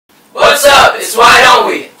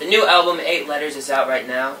new album, 8 Letters, is out right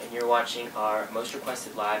now, and you're watching our most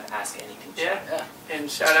requested live Ask Anything Chat. Yeah.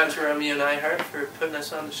 And shout out to Romeo and iHeart for putting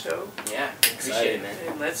us on the show. Yeah, appreciate it, man.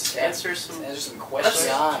 And let's answer some questions.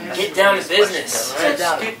 Get down to business. Get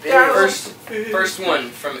down to business. First one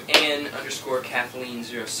from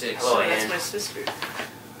Ann_Kathleen06. Hello, Ann. That's my sister.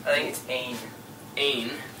 I think it's Ain. Ain.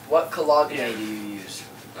 What cologne do you use?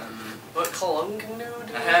 What cologne do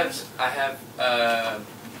I have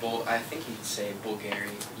I think you'd say Bulgari.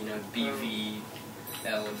 You know,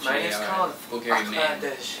 BVLJR. Mine is called Bulgari man.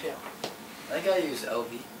 I think I use LV.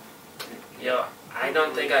 Yo, I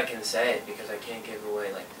don't think I can say it because I can't give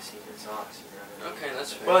away like the secret sauce. You know what I mean? Okay,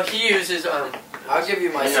 that's fair. Well, he uses I'll give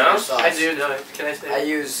you my You know? secret sauce. I do know it. Can I say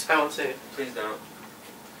it? I won't say it. Please don't.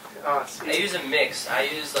 Oh, sweet. I use a mix. I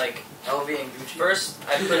use like LV and Gucci. first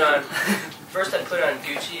I put on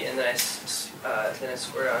Gucci, and then I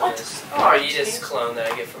squirt on What? this Oh, Adidas clone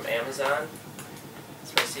that I get from Amazon.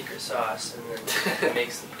 It's my secret sauce, and then it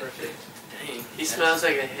makes the perfect. He smells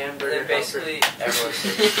like a And hamburger. then basically everyone's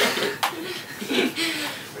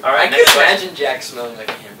I Alright, could next imagine Jack smelling like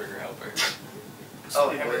a hamburger helper. Oh,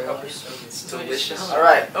 hamburger helper's so good. It's delicious.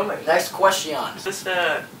 Alright, Oh my god. next question.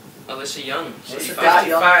 Alyssa Young. She's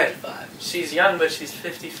 55. She's young, but she's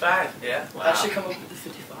 55. Yeah. Wow. How'd she come up with the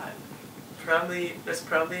 55? That's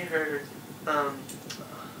probably her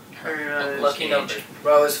Lucky number.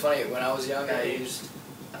 Bro, it's funny. When I was young, when I used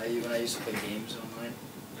to play games online,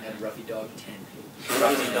 I had Ruffy Dog 10.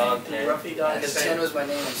 Ruffy Dog 10. Ruffy Dog. Because 10 was my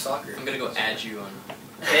name in soccer. I'm gonna go add you on.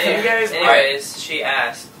 Anyways, she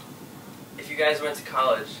asked, if you guys went to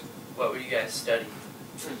college, what would you guys study?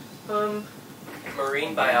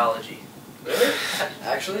 Marine biology. Really?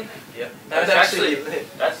 Actually? Yep. That's actually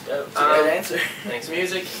That's dope. That's a good answer. Thanks.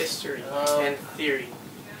 music history and theory.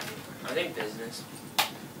 I think business.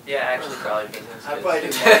 Yeah, actually probably business. I'd probably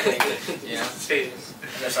do marketing. Yeah.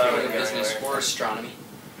 That's not really Business anywhere. or astronomy.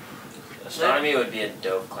 Astronomy would be a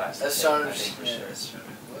dope class. Astronomy. I think for sure.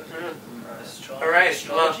 Astronomy. Alright,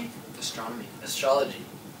 Astrology? Astronomy. Astrology.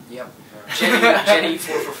 Yep.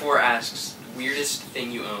 Jenny444 asks, weirdest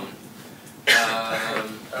thing you own? I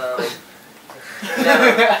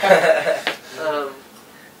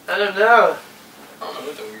don't know. I don't know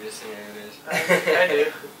what the weirdest thing is. I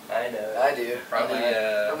do. I know. I do. Probably,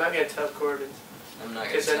 I'm not gonna tell Corbin. I'm not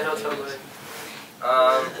gonna Because then he'll tell tell you.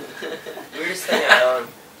 mine. Weirdest thing I own.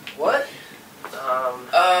 What?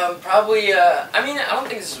 Probably, I mean, I don't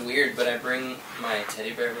think this is weird, but I bring my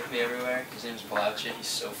teddy bear with me everywhere. His name's Blaucha. He's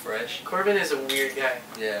so fresh. Corbin is a weird guy.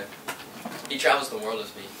 Yeah. He travels the world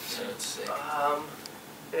with me, so it's sick.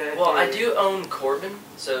 Well, I do own Corbin,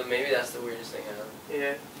 so maybe that's the weirdest thing I own.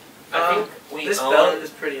 Yeah. I think we this own. belt is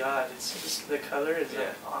pretty odd. It's just the color is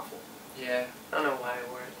Yeah. awful. Yeah. I don't know why I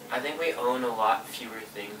wore it. I think we own a lot fewer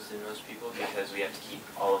things than most people because we have to keep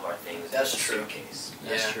all of our things That's in a true. suitcase.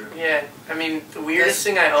 That's Yeah. true. Yeah, I mean, the weirdest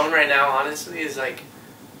thing I own right now, honestly, is like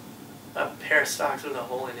a pair of socks with a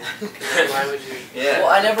hole in it. 'Cause, like, why would you? Yeah. Well,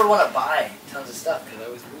 I never want to buy tons of stuff because I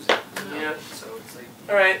always lose it. Yeah. So it's like.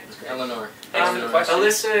 Alright. Eleanor. Thanks for the question.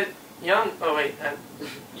 Alyssa Young. Oh, wait.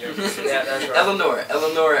 Yeah, that's right. Eleanor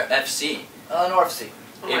FC. Eleanor FC.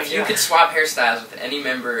 Oh my If you God. could swap hairstyles with any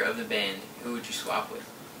member of the band, who would you swap with?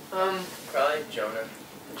 Probably Jonah.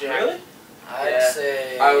 Jack. I'd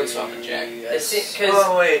say. I would swap with Jack.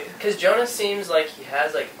 Oh, wait. Because Jonah seems like he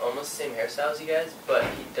has like almost the same hairstyle as you guys, but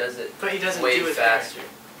he does it But he doesn't way do it faster.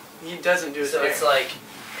 He doesn't do it. So it's like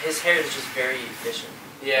his hair is just very efficient.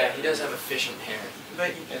 Yeah, he does have efficient hair.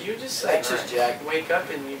 But you just That's like just Jack. wake up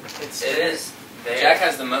and it's. It is. There. Jack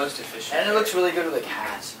has the most efficient. And it looks really good with like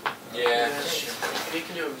hats. Yeah. You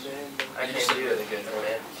can do a man. I You can't look do really it. good. Oh,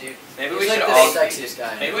 man. Dude. Maybe He's we like should the all sexiest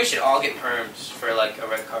guy. maybe we should all get perms for like a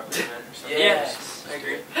red carpet event or something. Yes. I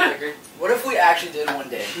agree. I agree. What if we actually did one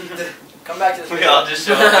day? Come back to this. We all just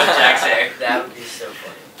show up with Jack's hair. That would be so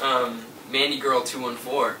funny. Mandy Girl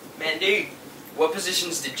 214. Mandy. What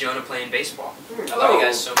positions did Jonah play in baseball? I Oh, love you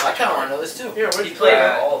guys so much. I kind of want to know this too. Yeah, what He played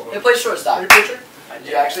all of He them. played shortstop. Your pitcher?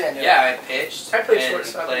 You actually? I knew. Yeah, I pitched. I played and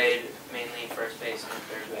shortstop. played mainly first base and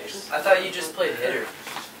third base. I thought you just played hitter.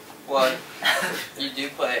 Well, you do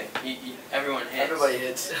play. Everyone hits. Everybody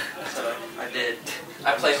hits. So I did.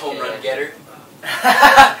 I play home run getter.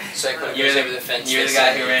 So I couldn't You're push the- over the fence. You're the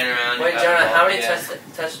guy who ran around. Wait, and got Jonah, the how ball. many Yeah.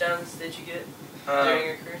 touchdowns did you get Um, during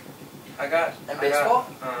your career? I got. And baseball?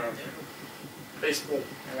 Baseball.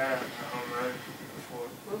 I got a home run before.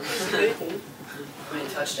 How many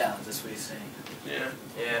touchdowns? That's what he's saying. Yeah.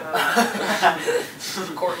 Yeah.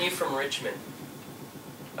 Courtney from Richmond.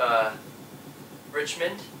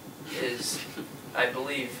 Richmond is, I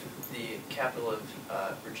believe, the capital of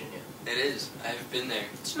Virginia? It is. I've been there.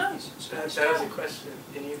 It's nice. That was a question.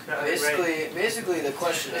 And you got it right. Basically, the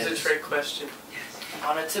question It was a is, trick question.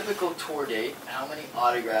 on a typical tour date, how many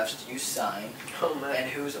autographs do you sign, Oh my. and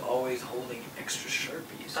who's always holding extra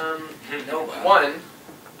Sharpies? Nobody. One.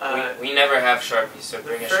 We never have Sharpies, so The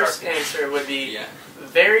bring a first Sharpie. answer would be Yeah.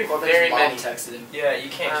 very, Or very mom many. texted him. Yeah, you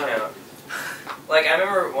can't count. Like, I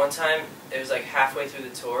remember one time, it was like halfway through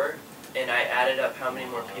the tour, and I added up how many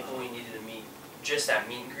more people we needed to meet just at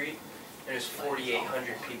meet and greet, and it was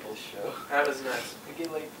 4,800 people. That was nuts.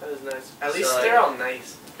 That was nice. At So, least like- they're all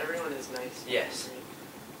nice. Everyone is nice. Yes.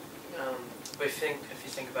 But if you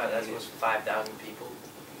think about it, that's almost 5,000 people.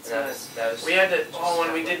 And that was we had to. Oh,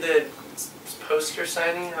 when we did the poster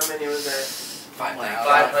signing, how many was that?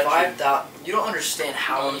 500. 5,000. You don't understand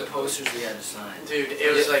how Oh, many the posters we had to sign. Dude,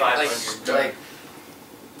 it was like 500. Like,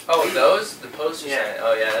 Oh, those? The posters? Yeah.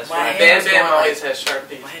 Oh, yeah, that's My right. hand- Bam Bam always has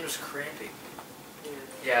Sharpies. my hand was cramping.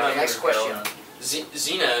 Yeah, Alright, we next were question. going.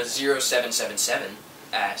 Xena0777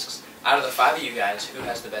 asks, out of the 5 of you guys, who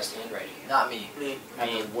has the best handwriting? Not me. Me. I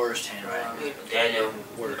have the worst handwriting. Me. Daniel.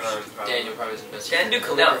 Worse. Daniel probably has the best Can do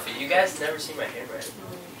handwriting. calligraphy. You guys never see my handwriting.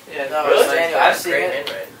 Yeah, No, really? it's Daniel. I I've have seen great it.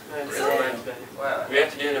 handwriting. Mine's Really? better. Wow. We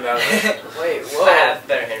have to do an evaluation. Wait, I whoa. have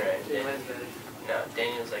better handwriting. Dude, than mine's better. No,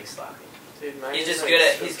 Daniel's like sloppy. Dude, mine He's is just like good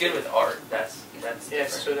at. so He's good with art. That's Yeah, different.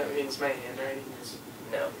 so that means my handwriting is.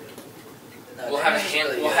 No. No, We'll have a Daniel's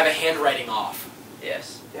really we'll good. have a handwriting off.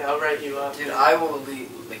 Yes. Yeah, I'll write you up. Dude, I will lose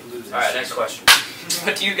this. Alright, next question.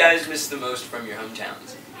 What do you guys miss the most from your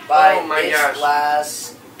hometowns? By Oh my its gosh.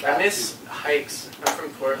 last. I miss hikes. I'm from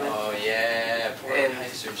Portland. Oh yeah, Portland And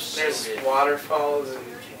hikes are so There's good. waterfalls and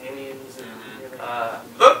canyons and. I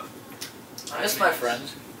miss my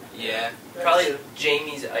friends. Yeah. Probably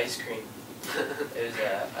Jamie's ice cream. It was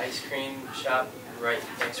an ice cream shop right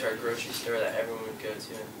next to our grocery store that everyone would go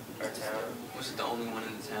to in our town. Was it the only one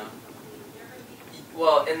in the town?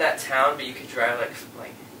 Well, in that town, but you could drive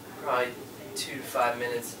like probably 2 to 5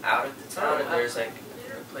 minutes out of the town, and there's like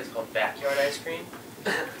a place called Backyard Ice Cream.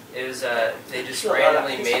 It was they just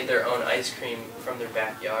randomly made their own ice cream from their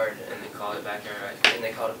backyard, and They call it backyard ice cream.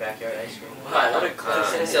 they called it Backyard Ice Cream. Wow, what a cool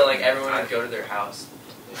And so like everyone would go to their house.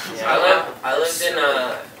 I lived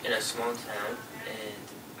in a small town, and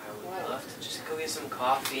I would love to just go get some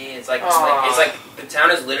coffee. It's like the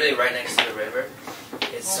town is literally right next to the river.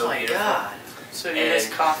 It's Oh so my beautiful. god. So you miss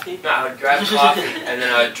And- coffee? No, I would grab coffee, and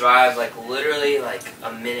then I would drive like literally like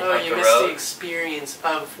a minute Oh, up you the missed the road. experience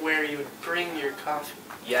of where you would bring your coffee.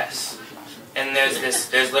 Yes. And there's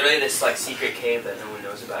literally this like secret cave that no one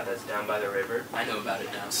knows about that's down by the river. I know about it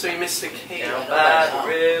now. So you missed the cave. Down by by the the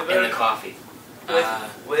river. And the coffee.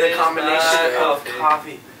 With the combination of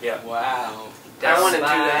coffee. Wow. I want to do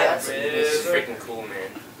by that. the It's river. freaking cool,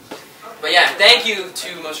 man. But yeah, thank you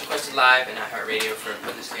to Most Requested Live and iHeartRadio for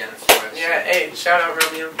putting this together for us. Yeah, hey, shout out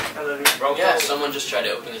Romeo. I love you. Bro, Yes. Someone just tried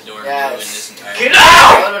to open the door and Yes. ruin this entire Get That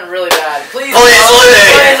out! would have been really bad. Please.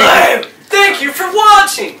 Thank you for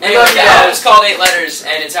watching. Anyway, yeah, it's called 8 Letters,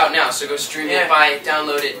 and it's out now, so go stream Yeah. it, buy it,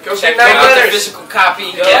 download it, Go check get 9 out the letters. physical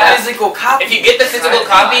copy, Yeah. Physical copy. If you get the physical Try to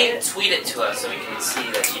copy, buy it. tweet it to us so we can see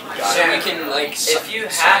that you got so it. we can, like, If you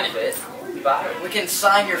sign have it, buy it. We can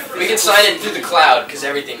sign your physical We can sign it through the cloud, because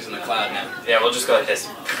everything's in the cloud now. Yeah, we'll just go like this.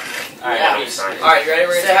 Alright, Yeah. now you sign it. Alright, you ready?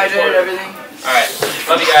 We're Stay gonna take a hydrated, photo. everything. Alright,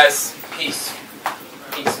 love you guys. Peace.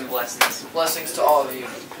 Peace and blessings. Blessings to all of you.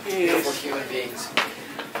 Peace. Beautiful human beings.